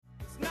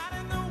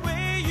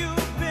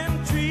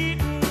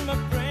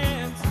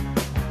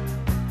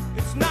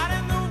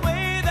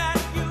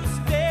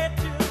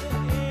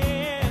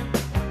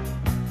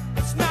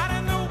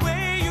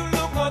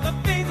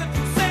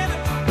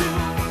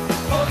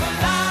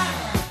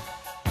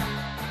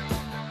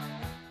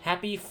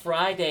Happy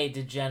Friday,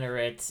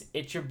 degenerates.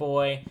 It's your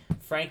boy,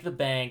 Frank the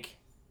Bank,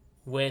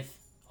 with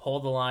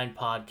Hold the Line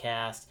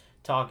podcast,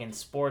 talking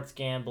sports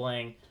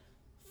gambling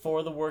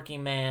for the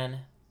working man,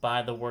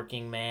 by the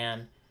working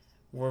man.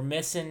 We're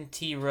missing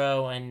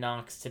T-Row and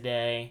Knox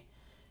today.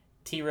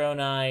 T-Row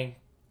and I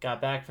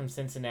got back from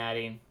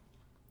Cincinnati.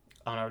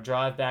 On our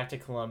drive back to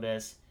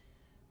Columbus,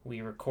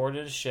 we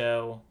recorded a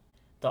show.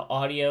 The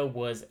audio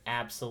was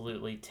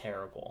absolutely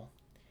terrible.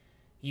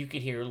 You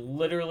could hear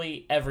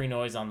literally every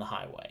noise on the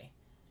highway.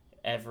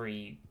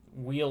 Every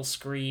wheel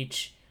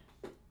screech,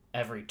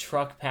 every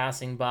truck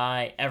passing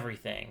by,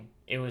 everything.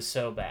 It was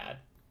so bad.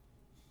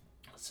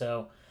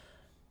 So,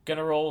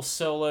 gonna roll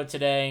solo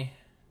today,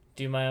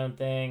 do my own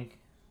thing.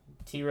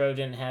 T-Row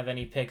didn't have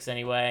any picks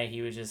anyway.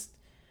 He was just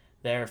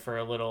there for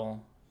a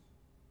little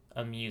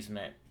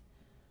amusement.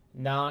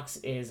 Knox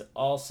is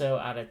also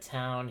out of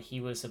town.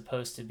 He was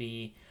supposed to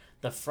be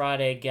the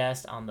Friday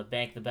guest on the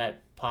Bank the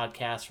Bet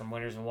podcast from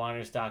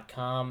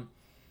winnersandwhiners.com.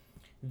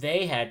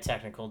 They had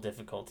technical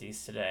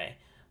difficulties today.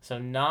 So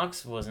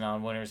Knox wasn't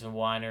on Winners and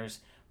Whiners,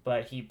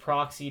 but he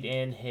proxied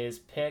in his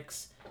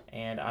picks,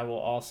 and I will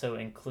also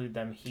include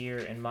them here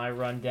in my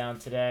rundown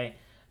today.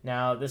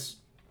 Now, this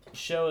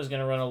show is going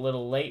to run a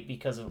little late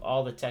because of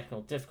all the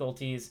technical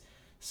difficulties,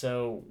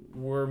 so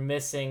we're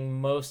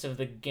missing most of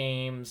the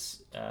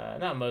games,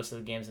 not most of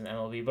the games in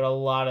MLB, but a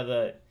lot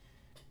of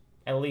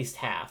at least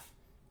half.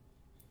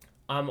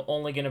 I'm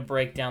only going to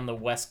break down the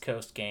West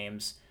Coast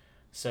games,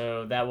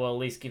 so that will at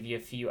least give you a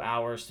few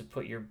hours to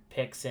put your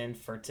picks in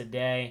for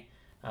today.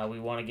 We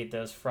want to get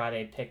those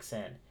Friday picks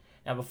in.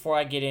 Now, before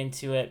I get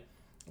into it,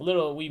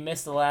 we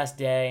missed the last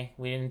day.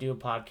 We didn't do a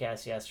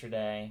podcast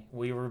yesterday.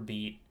 We were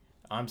beat.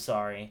 I'm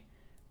sorry,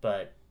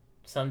 but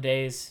some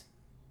days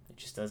it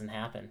just doesn't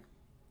happen.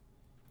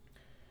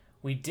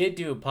 We did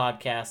do a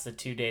podcast the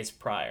 2 days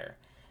prior,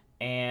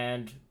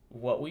 and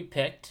what we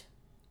picked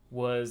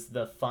was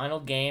the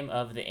final game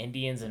of the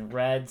Indians and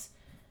Reds.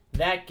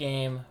 That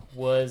game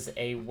was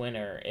a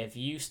winner. If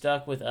you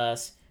stuck with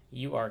us,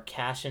 you are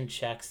cashing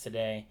checks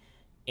today.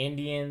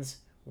 Indians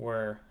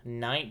were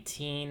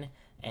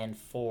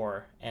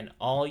 19-4, and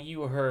all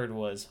you heard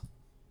was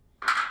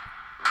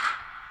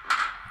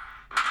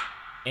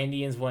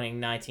Indians winning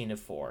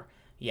 19-4.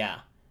 Yeah.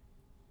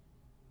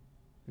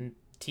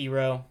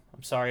 T-Row,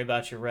 I'm sorry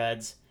about your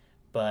Reds,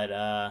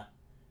 but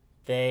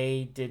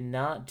they did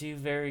not do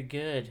very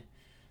good.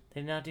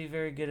 They did not do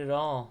very good at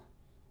all.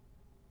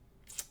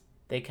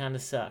 They kind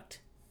of sucked.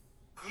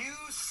 You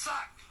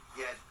suck,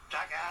 you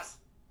jackass.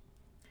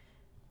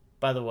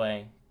 By the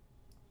way,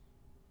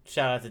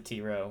 shout out to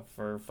T-Row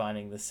for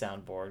finding the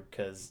soundboard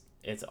because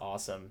it's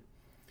awesome.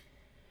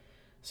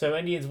 So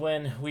Indians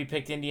win. We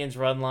picked Indians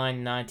run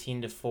line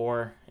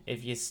 19-4.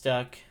 If you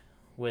stuck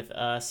with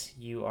us,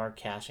 you are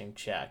cashing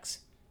checks.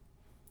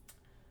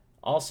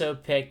 Also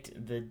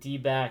picked the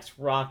D-backs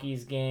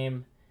Rockies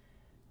game.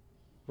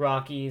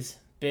 Rockies,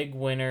 big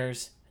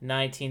winners,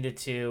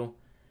 19-2.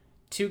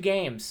 2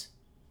 games,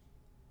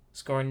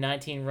 scoring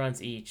 19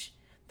 runs each.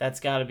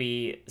 That's got to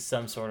be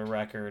some sort of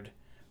record,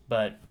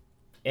 but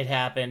it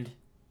happened.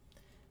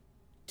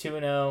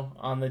 2-0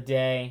 on the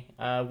day.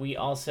 We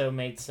also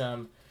made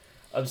some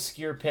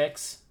obscure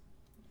picks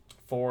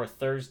for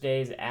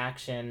Thursday's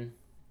action.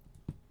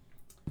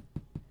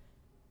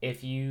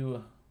 If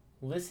you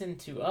listen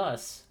to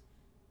us,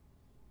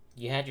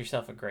 you had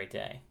yourself a great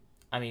day.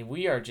 I mean,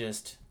 we are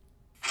just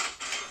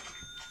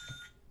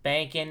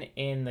banking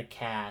in the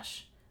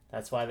cash.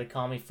 That's why they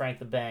call me Frank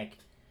the Bank.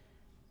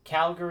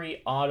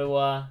 Calgary,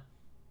 Ottawa,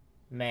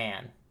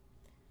 man.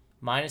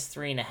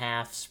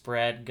 -3.5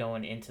 spread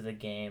going into the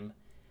game.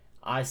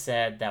 I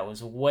said that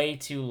was way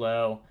too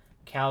low.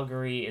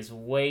 Calgary is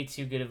way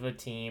too good of a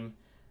team.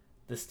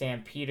 The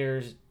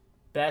Stampeders,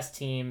 best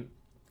team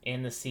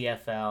in the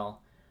CFL.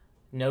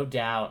 No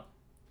doubt.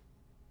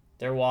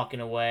 They're walking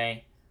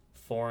away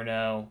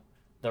 4-0.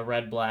 The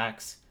Red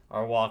Blacks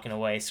are walking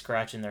away,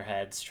 scratching their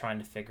heads, trying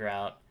to figure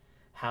out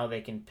how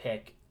they can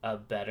pick a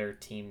better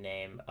team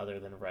name other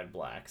than Red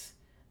Blacks.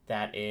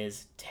 That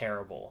is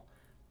terrible.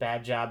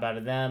 Bad job out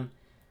of them.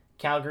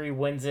 Calgary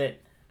wins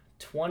it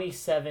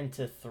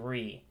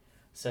 27-3.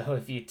 So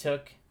if you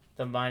took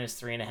the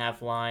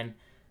 -3.5 line,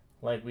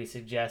 like we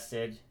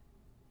suggested,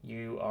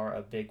 you are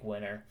a big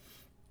winner.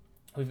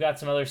 We've got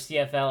some other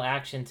CFL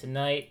action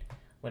tonight. I'm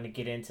going to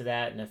get into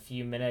that in a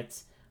few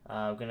minutes.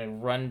 I'm going to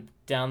run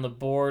down the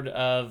board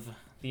of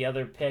the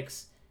other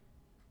picks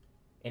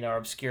in our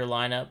obscure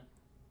lineup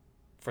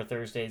for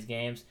Thursday's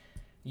games.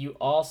 You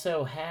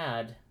also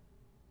had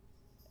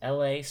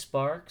LA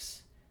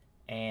Sparks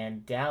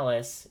and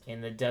Dallas in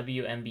the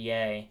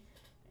WNBA,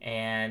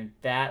 and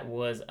that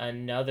was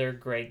another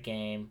great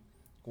game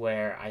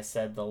where I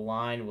said the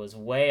line was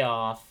way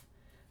off,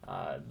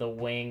 the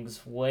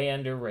Wings way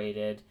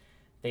underrated.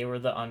 They were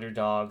the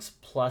underdogs,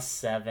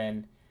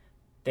 +7.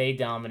 They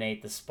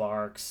dominate the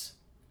Sparks.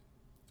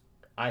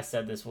 I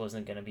said this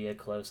wasn't going to be a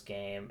close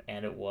game,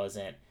 and it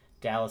wasn't.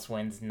 Dallas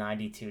wins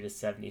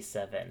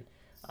 92-77.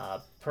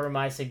 Per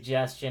my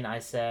suggestion, I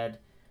said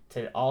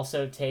to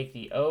also take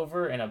the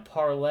over in a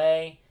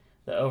parlay.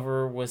 The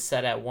over was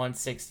set at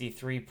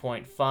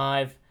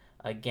 163.5.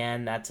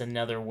 Again, that's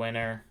another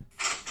winner.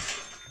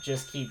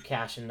 Just keep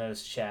cashing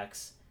those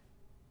checks.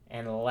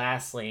 And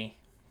lastly,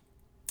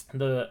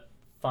 the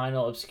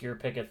final obscure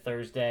pick of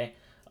Thursday,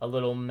 a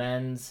little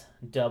men's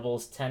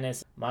doubles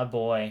tennis. My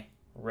boy,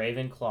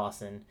 Raven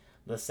Clausen,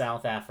 the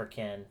South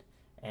African,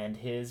 and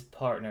his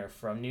partner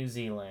from New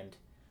Zealand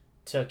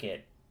took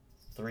it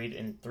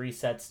 3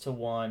 sets to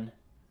 1.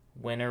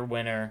 Winner,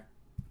 winner.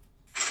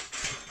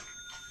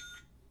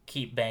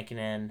 Keep banking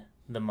in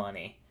the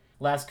money.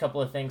 Last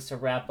couple of things to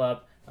wrap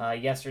up.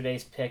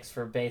 Yesterday's picks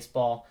for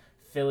baseball.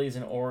 Phillies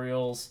and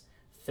Orioles.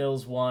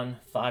 Phils won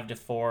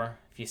 5-4.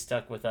 If you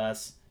stuck with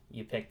us,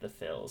 you picked the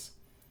Phils.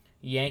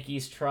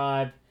 Yankees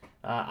Tribe.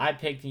 I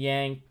picked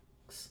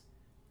Yanks.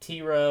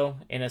 T-Row,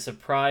 in a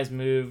surprise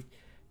move,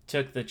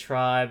 took the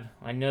Tribe.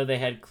 I know they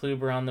had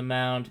Kluber on the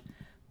mound,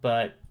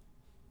 but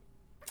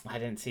I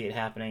didn't see it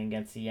happening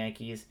against the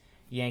Yankees.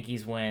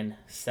 Yankees win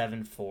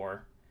 7-4.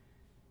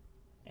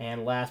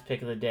 And last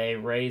pick of the day,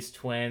 Rays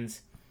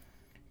Twins.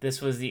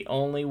 This was the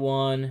only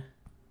one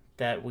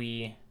that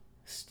we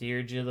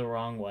steered you the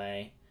wrong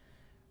way.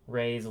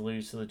 Rays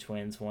lose to the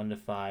Twins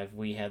 1-5.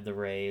 We had the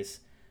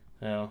Rays.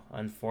 So,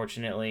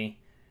 unfortunately,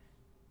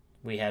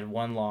 we had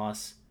one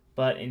loss.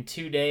 But in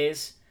 2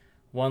 days,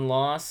 one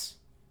loss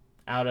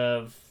out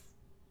of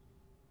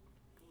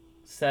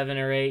 7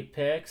 or 8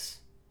 picks,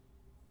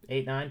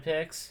 8-9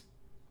 picks.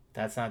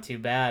 That's not too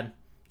bad.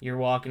 You're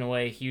walking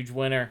away a huge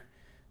winner,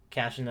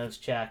 cashing those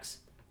checks.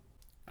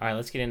 All right,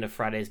 let's get into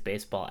Friday's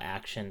baseball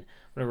action.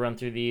 I'm going to run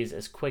through these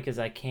as quick as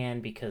I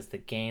can because the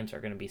games are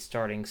going to be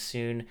starting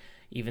soon,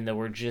 even though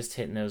we're just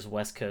hitting those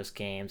West Coast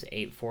games.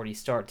 8:40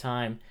 start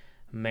time.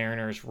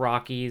 Mariners,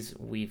 Rockies.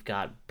 We've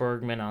got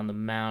Bergman on the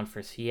mound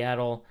for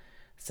Seattle.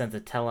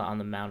 Senzatella on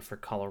the mound for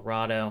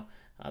Colorado.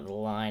 The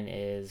line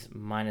is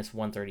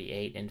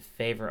 -138 in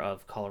favor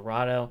of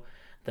Colorado.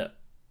 The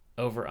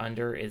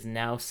over-under is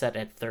now set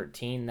at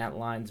 13. That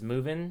line's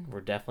moving.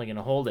 We're definitely going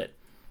to hold it.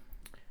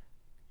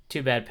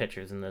 2 bad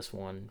pitchers in this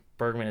one.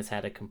 Bergman has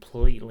had a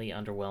completely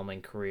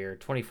underwhelming career,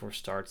 24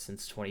 starts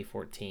since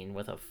 2014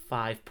 with a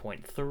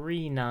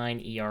 5.39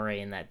 ERA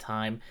in that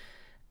time,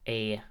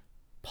 a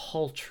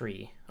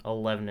paltry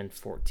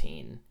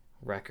 11-14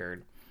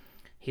 record.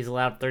 He's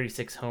allowed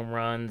 36 home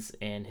runs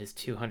in his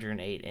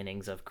 208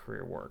 innings of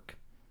career work.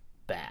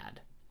 Bad.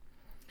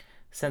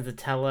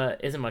 Senzatella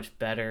isn't much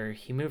better.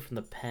 He moved from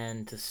the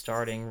pen to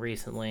starting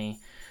recently,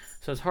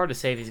 so it's hard to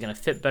say if he's going to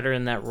fit better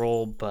in that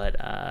role, but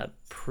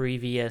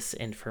previous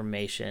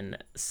information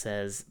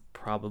says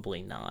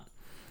probably not.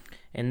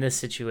 In this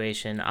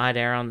situation, I'd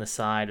err on the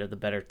side of the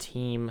better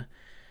team,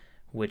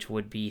 which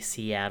would be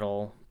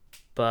Seattle,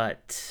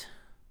 but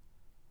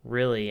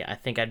really, I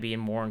think I'd be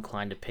more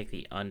inclined to pick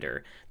the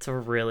under. It's a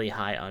really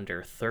high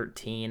under,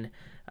 13.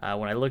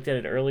 When I looked at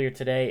it earlier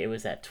today, it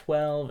was at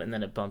 12, and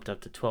then it bumped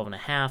up to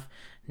 12.5.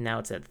 Now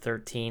it's at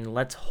 13.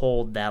 Let's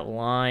hold that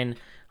line.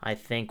 I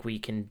think we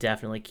can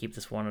definitely keep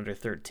this one under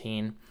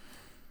 13.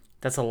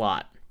 That's a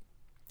lot.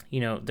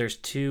 There's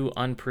 2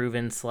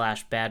 unproven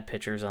 / bad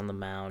pitchers on the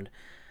mound,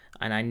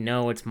 and I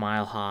know it's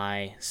mile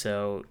high,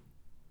 so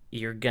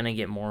you're going to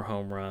get more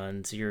home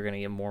runs. You're going to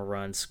get more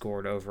runs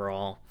scored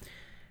overall.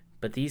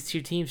 But these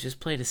 2 teams just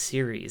played a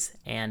series,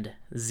 and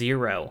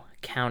 0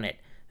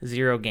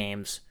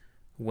 games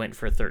went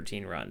for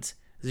 13 runs.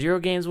 0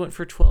 games went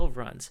for 12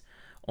 runs.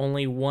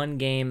 Only 1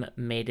 game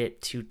made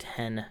it to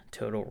 10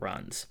 total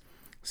runs.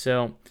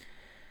 So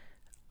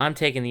I'm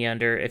taking the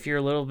under. If you're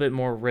a little bit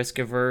more risk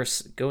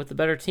averse, go with the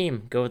better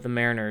team. Go with the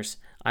Mariners.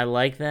 I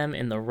like them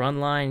in the run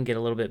line, get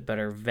a little bit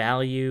better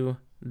value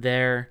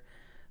there.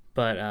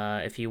 But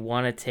if you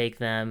want to take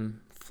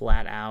them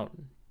flat out,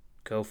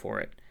 go for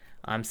it.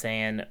 I'm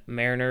saying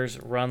Mariners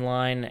run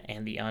line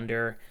and the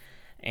under.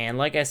 And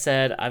like I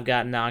said, I've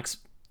got Knox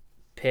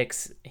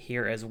picks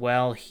here as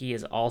well. He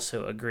is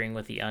also agreeing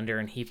with the under,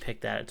 and he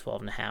picked that at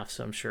 12.5,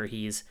 so I'm sure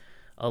he's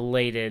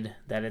elated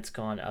that it's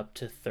gone up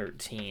to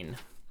 13.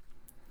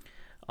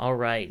 All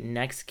right,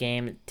 next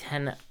game,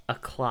 10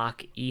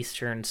 o'clock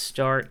Eastern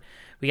start.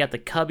 We got the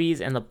Cubbies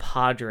and the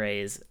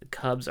Padres.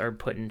 Cubs are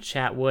putting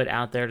Chatwood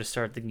out there to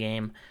start the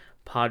game.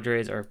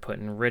 Padres are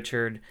putting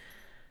Richard.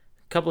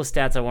 A couple of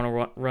stats I want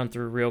to run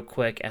through real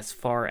quick as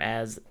far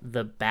as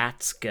the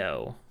bats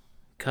go.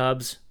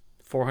 Cubs,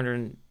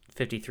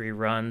 453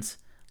 runs,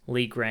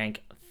 league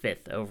rank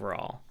 5th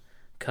overall.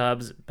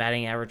 Cubs,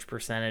 batting average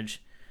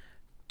percentage,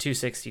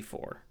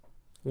 264.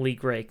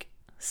 League rank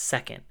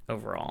 2nd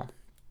overall.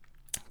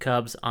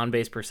 Cubs,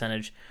 on-base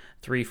percentage,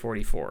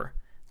 344.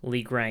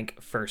 League rank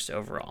 1st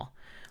overall.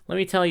 Let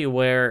me tell you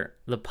where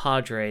the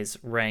Padres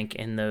rank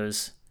in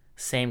those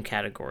same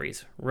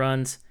categories.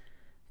 Runs,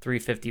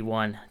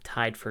 351,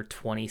 tied for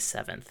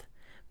 27th.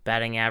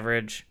 Batting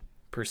average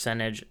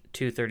percentage,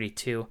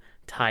 232,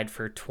 tied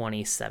for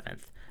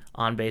 27th.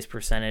 On-base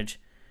percentage,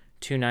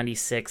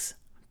 296,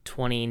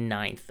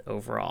 29th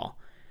overall.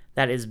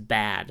 That is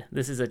bad.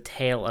 This is a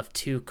tale of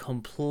 2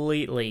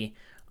 completely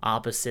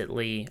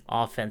oppositely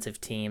offensive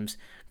teams.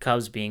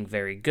 Cubs being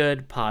very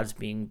good, Pods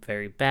being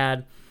very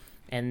bad.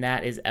 and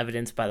that is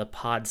evidenced by the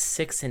Pod's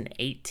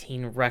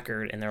 6-18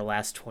 record in their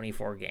last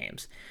 24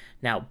 games.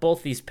 Now,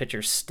 both these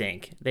pitchers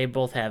stink. They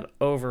both have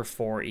over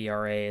 4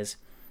 ERAs.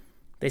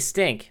 They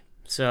stink,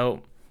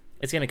 so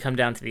it's going to come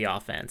down to the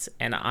offense,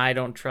 and I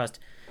don't trust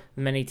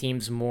many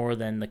teams more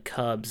than the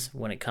Cubs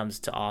when it comes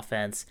to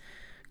offense.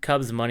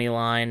 Cubs money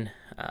line,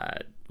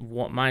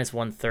 minus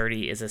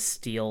 130 is a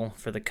steal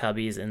for the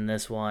Cubbies in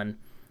this one.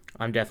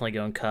 I'm definitely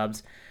going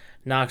Cubs.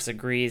 Knox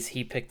agrees.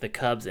 He picked the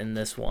Cubs in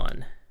this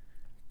one.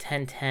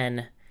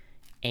 10-10,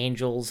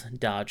 Angels,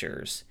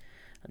 Dodgers.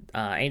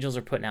 Angels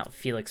are putting out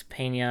Felix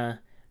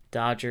Pena.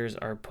 Dodgers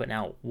are putting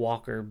out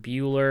Walker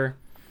Buehler.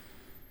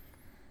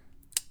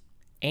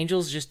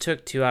 Angels just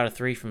took 2 out of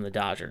 3 from the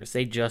Dodgers.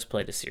 They just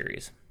played a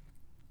series.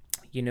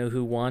 You know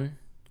who won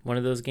one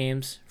of those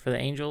games for the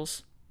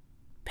Angels?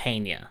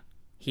 Pena.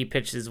 He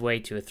pitched his way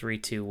to a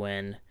 3-2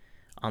 win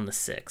on the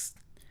 6th.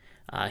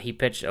 He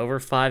pitched over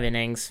 5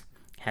 innings,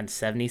 had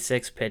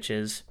 76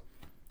 pitches,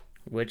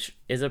 which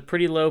is a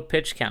pretty low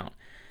pitch count.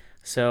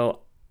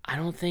 So I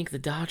don't think the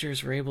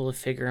Dodgers were able to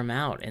figure him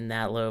out in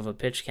that low of a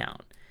pitch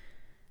count.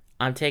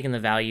 I'm taking the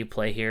value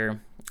play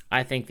here.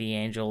 I think the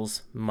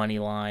Angels money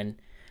line,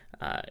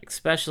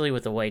 especially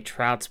with the way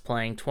Trout's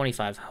playing,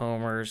 25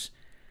 homers,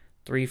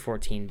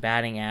 314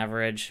 batting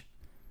average.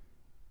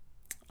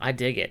 I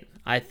dig it.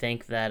 I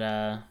think that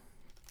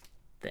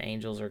the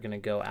Angels are going to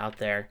go out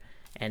there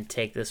and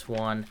take this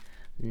one.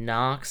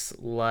 Knox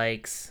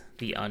likes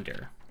the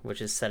under,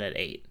 which is set at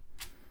 8.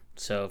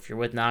 So if you're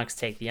with Knox,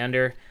 take the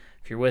under.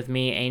 If you're with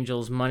me,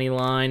 Angels money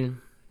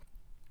line.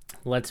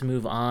 Let's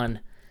move on.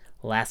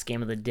 Last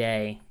game of the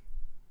day,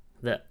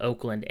 the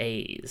Oakland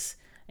A's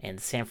and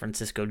San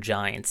Francisco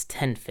Giants,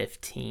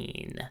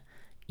 10:15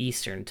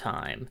 Eastern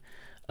Time.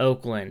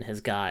 Oakland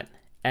has got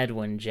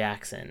Edwin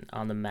Jackson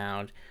on the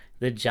mound.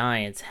 The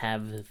Giants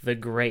have the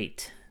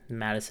great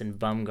Madison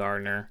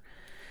Bumgarner.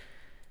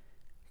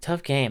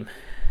 Tough game.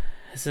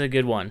 This is a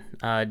good one.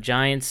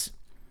 Giants,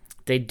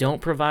 they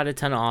don't provide a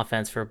ton of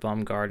offense for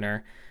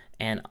Bumgarner,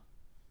 and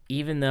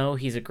even though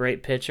he's a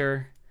great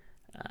pitcher,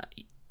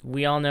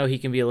 we all know he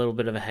can be a little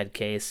bit of a head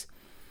case,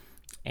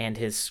 and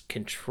his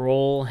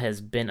control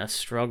has been a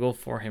struggle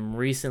for him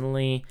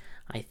recently.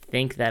 I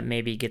think that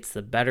maybe gets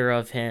the better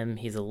of him.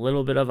 He's a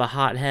little bit of a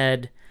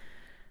hothead.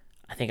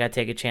 I think I'd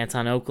take a chance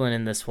on Oakland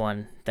in this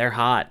one. They're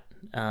hot.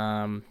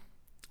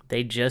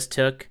 They just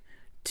took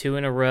 2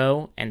 in a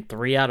row and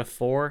 3 out of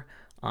 4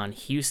 on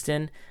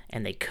Houston,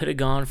 and they could have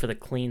gone for the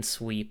clean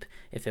sweep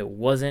if it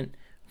wasn't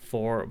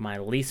for my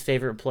least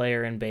favorite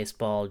player in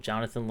baseball,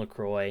 Jonathan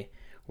LaCroix,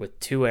 with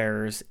 2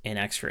 errors in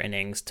extra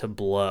innings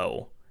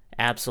to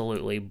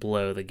absolutely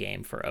blow the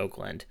game for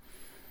Oakland.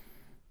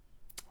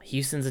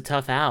 Houston's a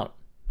tough out.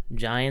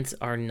 Giants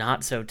are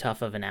not so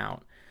tough of an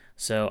out.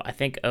 So I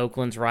think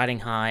Oakland's riding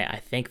high. I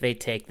think they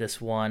take this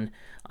one.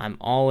 I'm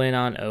all in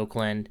on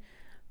Oakland.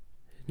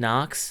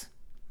 Knox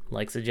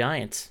likes the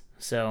Giants.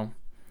 So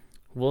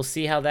we'll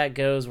see how that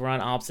goes. We're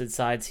on opposite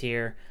sides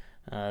here.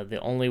 The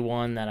only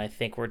one that I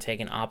think we're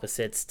taking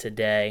opposites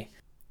today.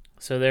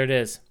 So there it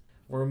is.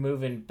 We're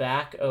moving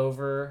back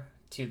over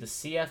to the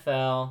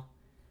CFL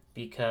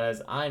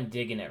because I'm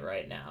digging it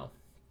right now.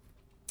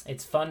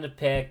 It's fun to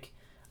pick.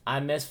 I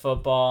miss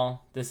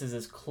football. This is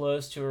as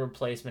close to a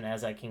replacement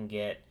as I can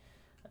get.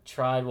 I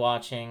tried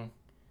watching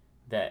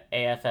the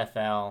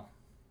AFFL.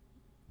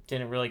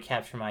 Didn't really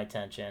capture my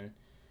attention.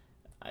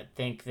 I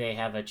think they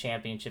have a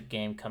championship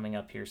game coming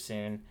up here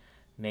soon.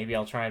 Maybe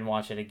I'll try and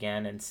watch it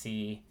again and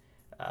see.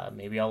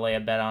 Maybe I'll lay a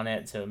bet on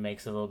it so it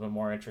makes it a little bit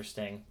more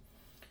interesting.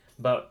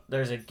 But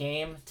there's a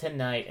game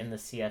tonight in the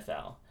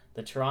CFL.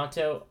 The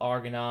Toronto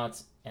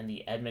Argonauts and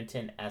the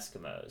Edmonton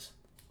Eskimos.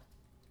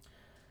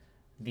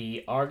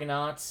 The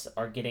Argonauts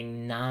are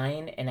getting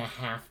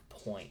 9.5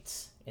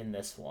 points in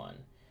this one.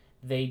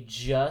 They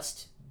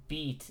just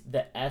beat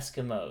the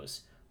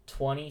Eskimos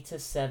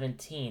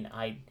 20-17.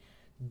 I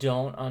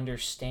don't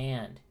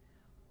understand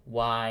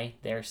why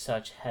they're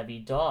such heavy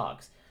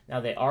dogs. Now,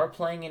 they are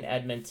playing in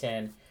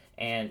Edmonton,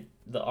 and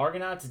the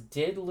Argonauts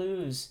did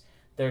lose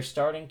their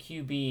starting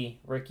QB,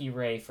 Ricky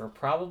Ray, for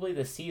probably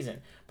the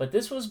season. But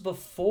this was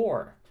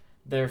before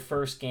their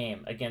first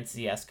game against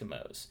the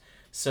Eskimos.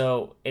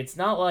 So it's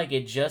not like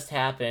it just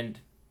happened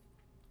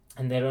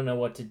and they don't know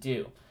what to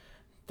do.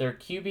 Their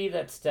QB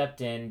that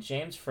stepped in,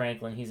 James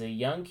Franklin, he's a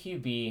young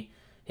QB.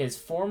 His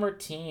former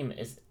team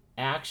is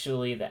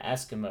actually the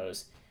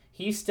Eskimos.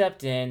 He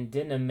stepped in,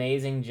 did an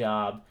amazing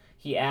job.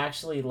 He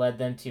actually led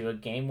them to a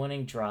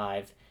game-winning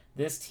drive.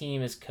 This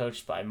team is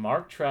coached by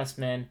Mark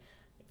Trestman.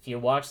 If you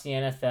watch the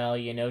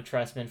NFL, you know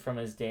Trestman from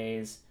his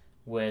days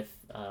with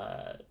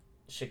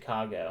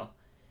Chicago.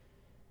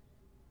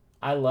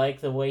 I like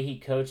the way he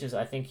coaches.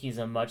 I think he's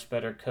a much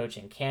better coach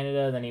in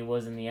Canada than he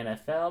was in the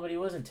NFL, but he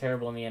wasn't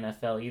terrible in the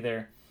NFL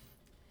either.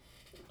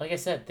 Like I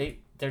said,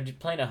 they're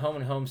playing a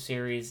home-and-home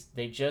series.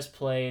 They just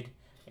played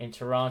in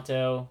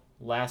Toronto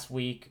last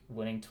week,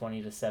 winning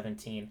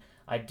 20-17.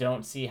 I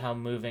don't see how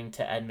moving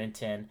to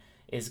Edmonton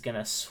is going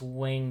to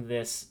swing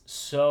this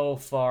so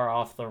far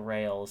off the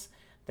rails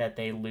that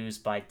they lose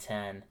by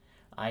 10.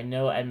 I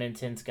know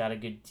Edmonton's got a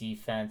good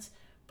defense,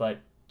 but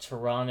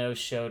Toronto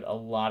showed a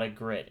lot of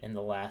grit in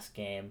the last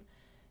game.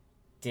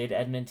 Did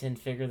Edmonton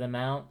figure them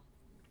out?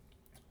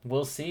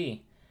 We'll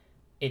see.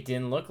 It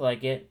didn't look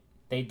like it.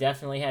 They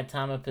definitely had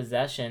time of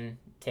possession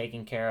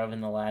taken care of in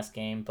the last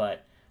game,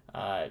 but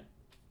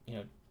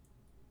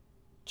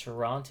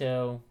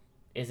Toronto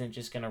isn't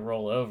just going to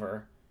roll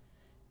over.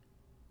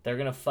 They're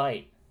going to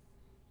fight.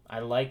 I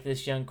like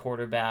this young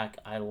quarterback.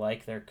 I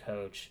like their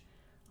coach.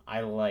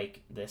 I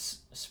like this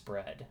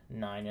spread,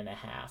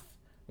 9.5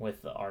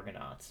 with the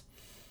Argonauts.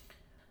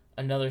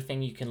 Another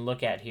thing you can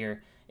look at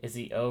here is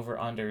the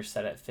over-under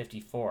set at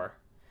 54.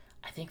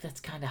 I think that's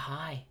kind of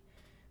high.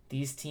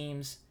 These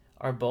teams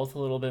are both a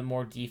little bit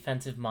more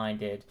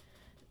defensive-minded.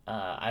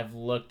 I've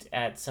looked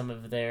at some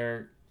of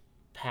their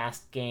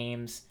past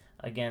games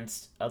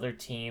against other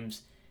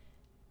teams.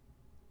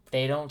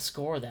 They don't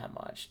score that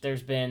much.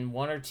 There's been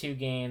 1 or 2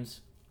 games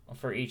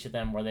for each of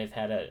them where they've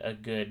had a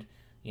good,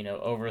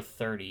 over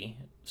 30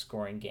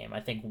 scoring game.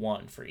 I think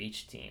 1 for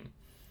each team.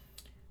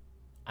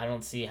 I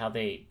don't see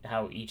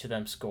how each of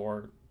them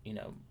score,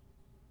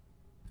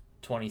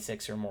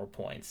 26 or more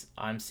points.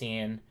 I'm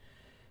seeing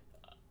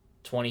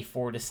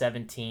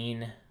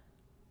 24-17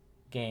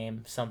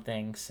 game,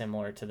 something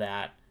similar to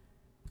that.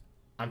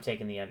 I'm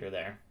taking the under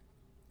there.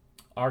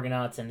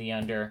 Argonauts and the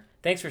under.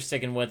 Thanks for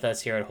sticking with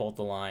us here at Hold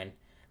the Line,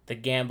 the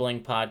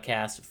gambling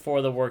podcast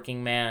for the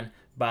working man,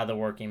 by the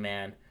working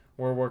man.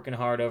 We're working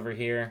hard over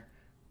here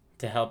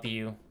to help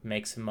you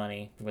make some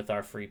money with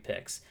our free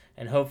picks.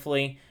 And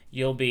hopefully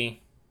you'll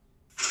be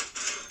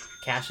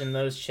cashing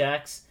those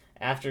checks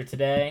after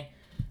today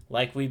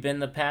like we've been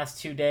the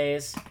past 2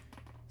 days.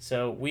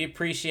 So we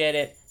appreciate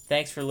it.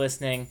 Thanks for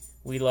listening.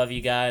 We love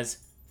you guys.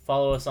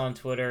 Follow us on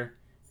Twitter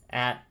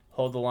at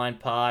Hold the Line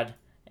Pod.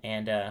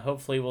 And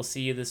hopefully we'll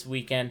see you this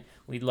weekend.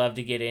 We'd love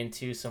to get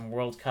into some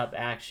World Cup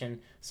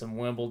action, some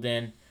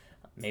Wimbledon,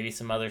 maybe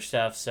some other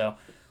stuff. So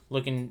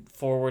looking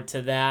forward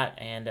to that.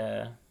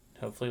 And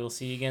hopefully we'll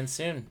see you again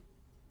soon.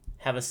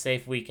 Have a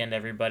safe weekend,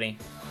 everybody.